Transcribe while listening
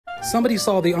Somebody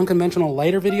saw the unconventional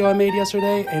lighter video I made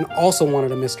yesterday and also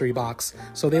wanted a mystery box.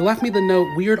 So they left me the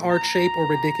note weird art shape or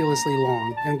ridiculously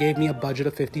long and gave me a budget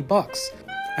of 50 bucks.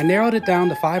 I narrowed it down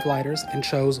to 5 lighters and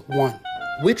chose one.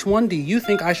 Which one do you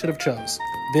think I should have chose?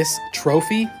 This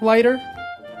trophy lighter?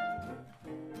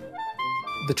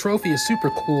 The trophy is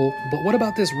super cool, but what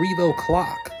about this Revo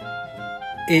clock?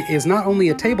 It is not only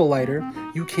a table lighter,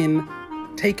 you can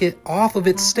take it off of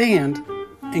its stand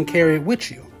and carry it with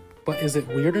you. But is it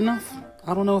weird enough?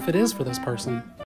 I don't know if it is for this person.